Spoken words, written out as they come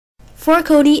For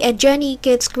Cody and Jenny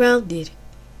gets grounded.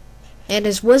 And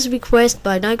as was requested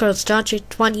by Night Girls Dodger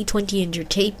 2020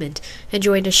 Entertainment.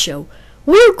 Enjoy the show.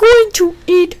 We're going to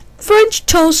eat French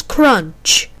toast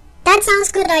crunch. That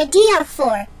sounds good idea,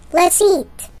 For. Let's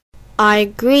eat. I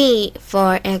agree,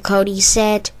 For and Cody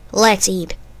said, let's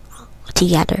eat.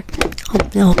 Together.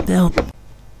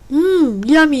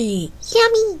 Yummy.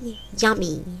 Yummy.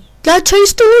 Yummy. That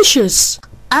tastes delicious.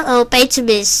 Uh-oh,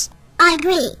 Betamis. I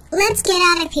agree. Let's get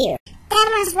out of here. That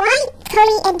was right,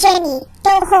 Cody and Jenny.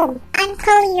 Go home. I'm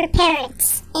calling your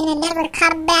parents. And then never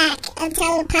come back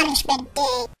until the punishment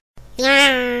day.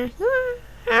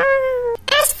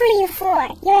 As for you four,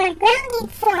 you're grounded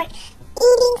for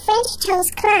eating French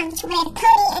toast crunch with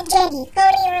Cody and Jenny. Go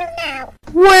to your room now.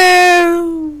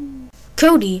 Well,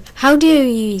 Cody, how dare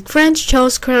you eat French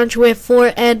toast crunch with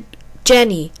For and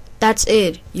Jenny? That's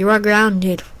it. You are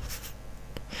grounded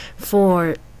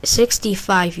for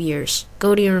 65 years.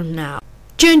 Go to your room now.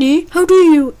 Jenny, how do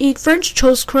you eat French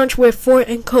toast crunch with For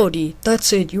and Cody?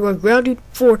 That's it. You are grounded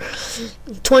for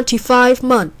 25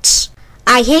 months.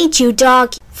 I hate you,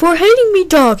 dog. For hating me,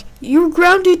 dog, you're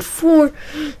grounded for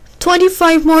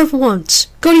 25 more months.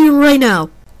 Go to your room right now.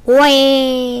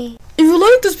 Way. If you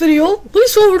like this video,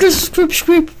 please follow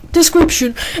the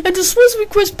description. And this was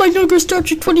requested by Night Girls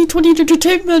Dodger 2020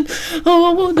 Entertainment.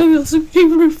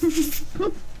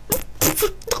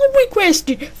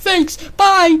 Requested. Thanks.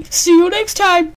 Bye. See you next time.